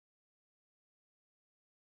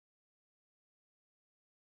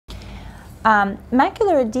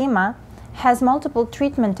Macular edema has multiple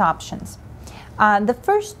treatment options. The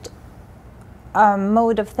first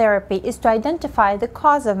mode of therapy is to identify the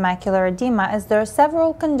cause of macular edema, as there are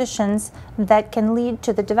several conditions that can lead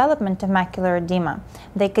to the development of macular edema.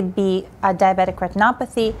 They could be diabetic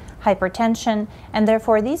retinopathy, hypertension, and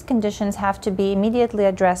therefore these conditions have to be immediately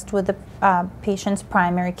addressed with the patient's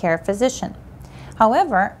primary care physician.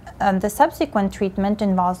 However, the subsequent treatment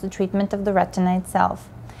involves the treatment of the retina itself.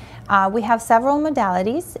 We have several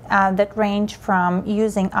modalities that range from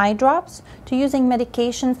using eye drops to using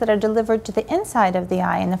medications that are delivered to the inside of the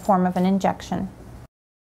eye in the form of an injection.